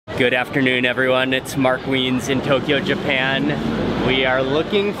Good afternoon, everyone. It's Mark Wiens in Tokyo, Japan. We are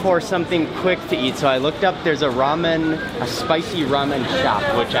looking for something quick to eat, so I looked up, there's a spicy ramen shop,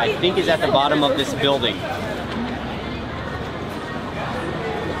 which I think is at the bottom of this building.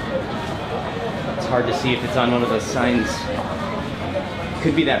 It's hard to see if it's on one of those signs.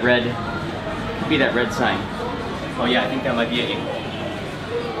 Could be that red sign. Oh yeah, I think that might be it.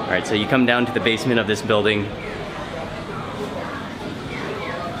 All right, so you come down to the basement of this building,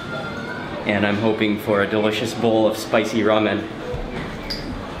 and I'm hoping for a delicious bowl of spicy ramen.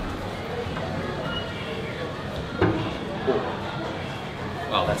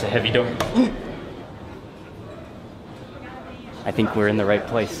 Wow, that's a heavy door. I think we're in the right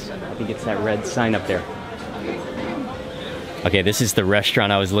place. I think it's that red sign up there. Okay, this is the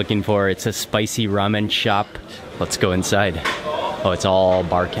restaurant I was looking for. It's a spicy ramen shop. Let's go inside. Oh, it's all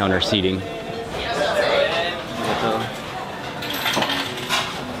bar counter seating.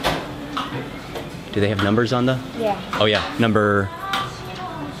 Do they have numbers on the? Yeah. Oh yeah,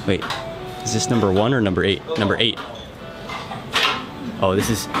 wait, is this number 1 or number 8? Number 8. Oh, this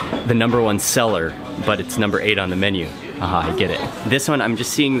is the number 1 seller, but it's number 8 on the menu. Aha, I get it. This one, I'm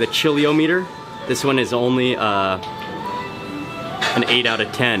just seeing the chiliometer. This one is only an 8 out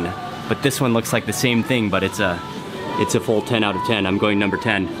of 10, but this one looks like the same thing, but it's a full 10 out of 10. I'm going number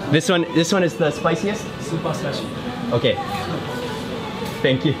 10. This one is the spiciest? Super spicy. Okay.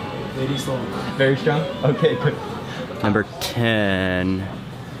 Thank you. Very strong. Very strong? Okay, good. Number 10.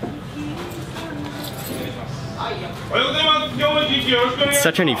 It's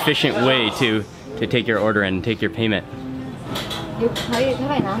such an efficient way to take your order and take your payment.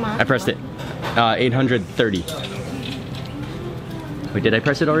 I pressed it. 830. Wait, did I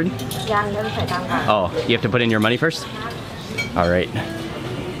press it already? Oh, you have to put in your money first? All right.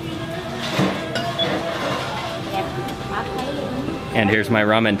 And here's my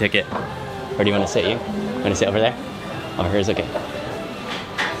ramen ticket. Where do you want to sit? You want to sit over there? Oh, here's okay.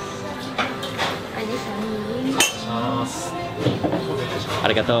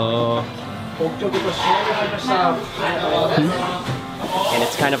 Arigato. And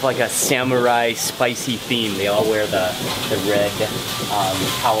it's kind of like a samurai spicy theme. They all wear the red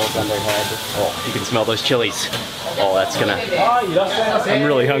towels on their head. Oh, you can smell those chilies. Oh, that's gonna... I'm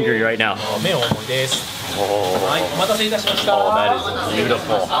really hungry right now. Oh, that is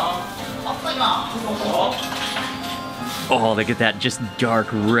beautiful. Oh, look at that just dark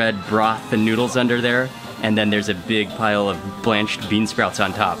red broth, the noodles under there. And then there's a big pile of blanched bean sprouts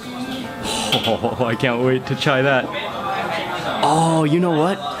on top. Oh, I can't wait to try that. Oh, you know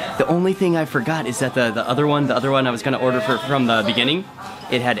what? The only thing I forgot is that the other one I was gonna order from the beginning,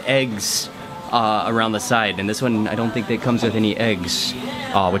 it had eggs around the side, and this one I don't think that comes with any eggs,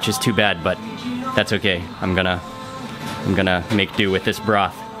 which is too bad, but that's okay. I'm gonna make do with this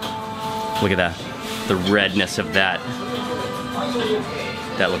broth. Look at the redness of that.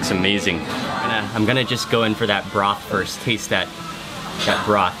 That looks amazing. I'm gonna just go in for that broth first. Taste that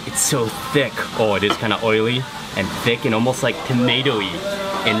broth. It's so thick. Oh, it is kind of oily and thick and almost like tomatoey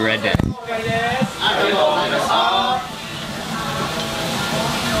in redness.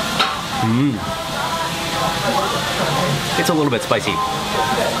 It's a little bit spicy.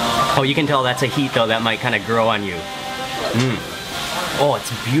 Oh, you can tell that's a heat though. That might kind of grow on you. Oh,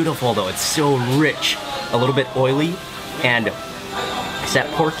 it's beautiful though. It's so rich. A little bit oily, and is that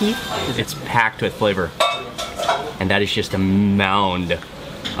porky? It's packed with flavor. And that is just a mound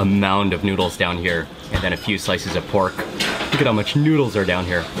of noodles down here, and then a few slices of pork. Look at how much noodles are down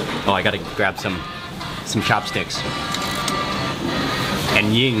here. Oh, I gotta grab some chopsticks.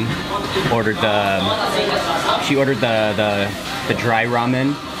 And Ying ordered the dry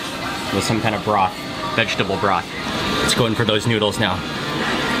ramen with some kind of broth, vegetable broth. Let's go in for those noodles now.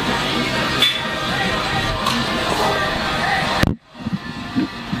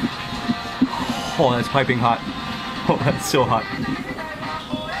 Oh, that's piping hot. Oh, that's so hot.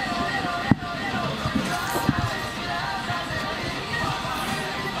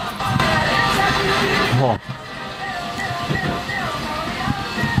 Oh.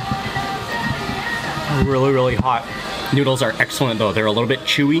 Really, really hot. Noodles are excellent though. They're a little bit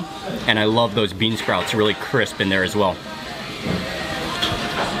chewy, and I love those bean sprouts, really crisp in there as well.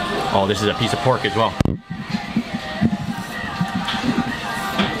 Oh, this is a piece of pork as well.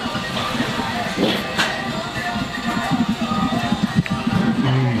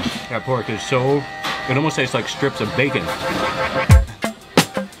 That pork is so, it almost tastes like strips of bacon.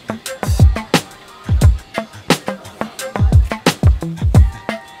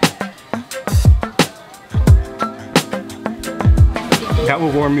 That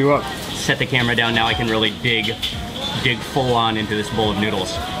will warm you up. Set the camera down now. I can really dig full on into this bowl of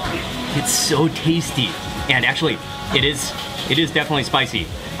noodles. It's so tasty. And actually, it is definitely spicy.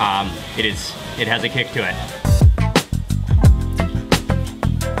 It has a kick to it.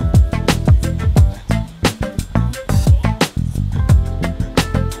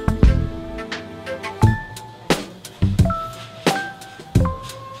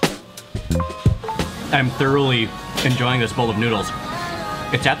 I'm thoroughly enjoying this bowl of noodles.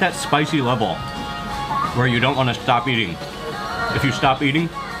 It's at that spicy level where you don't want to stop eating. If you stop eating,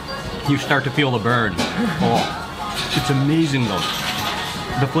 you start to feel the burn. Oh, it's amazing though.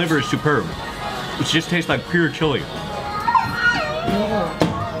 The flavor is superb. It just tastes like pure chili.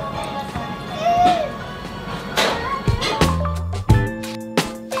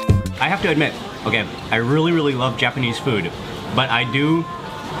 I have to admit, okay, I really love Japanese food, but I do,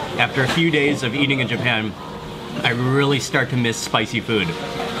 after a few days of eating in Japan, I really start to miss spicy food.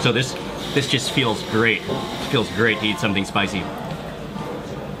 So this just feels great. It feels great to eat something spicy.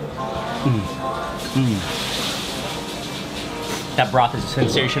 That broth is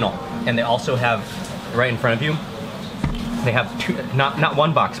sensational. And they also have, right in front of you, they have two, not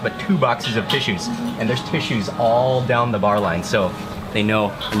one box, but 2 boxes of tissues. And there's tissues all down the bar line, so they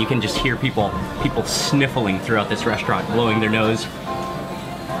know. And you can just hear people sniffling throughout this restaurant, blowing their nose.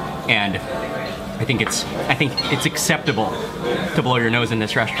 And I think it's acceptable to blow your nose in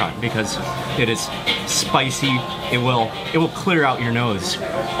this restaurant because it is spicy. It will clear out your nose.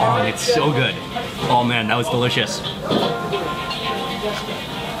 Oh, and it's so good. Oh man, that was delicious.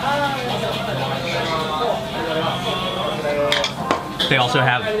 They also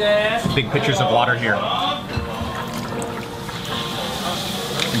have big pitchers of water here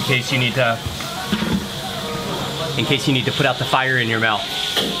in case you need to put out the fire in your mouth.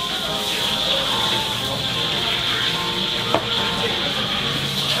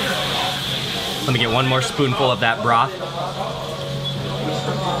 Let me get one more spoonful of that broth.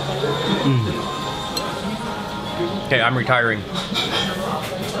 Okay, I'm retiring.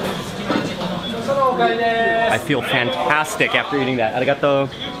 I feel fantastic after eating that. Arigato.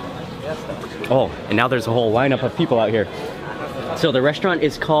 Oh, and now there's a whole lineup of people out here. So the restaurant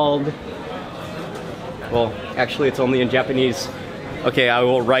is called, well, actually it's only in Japanese. Okay, I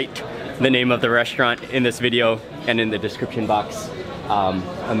will write the name of the restaurant in this video and in the description box.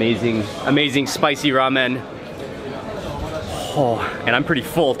 Amazing spicy ramen. Oh, and I'm pretty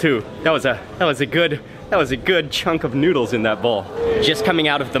full too. That was a good chunk of noodles in that bowl. Just coming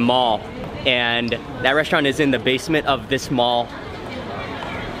out of the mall, and that restaurant is in the basement of this mall.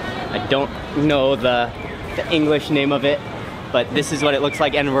 I don't know the English name of it, but this is what it looks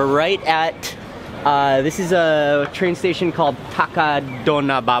like, and we're right at this is a train station called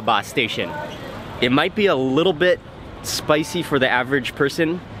Takodanobaba Station. It might be a little bit spicy for the average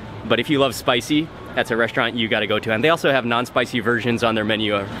person, but if you love spicy, that's a restaurant you gotta go to. And they also have non-spicy versions on their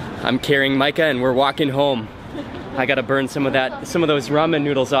menu. I'm carrying Micah and we're walking home. I gotta burn some of those ramen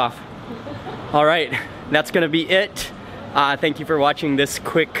noodles off. All right, that's gonna be it. Thank you for watching this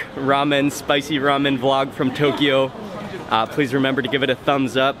quick spicy ramen vlog from Tokyo. Please remember to give it a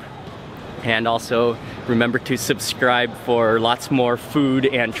thumbs up, and also remember to subscribe for lots more food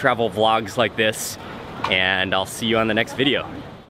and travel vlogs like this. And I'll see you on the next video.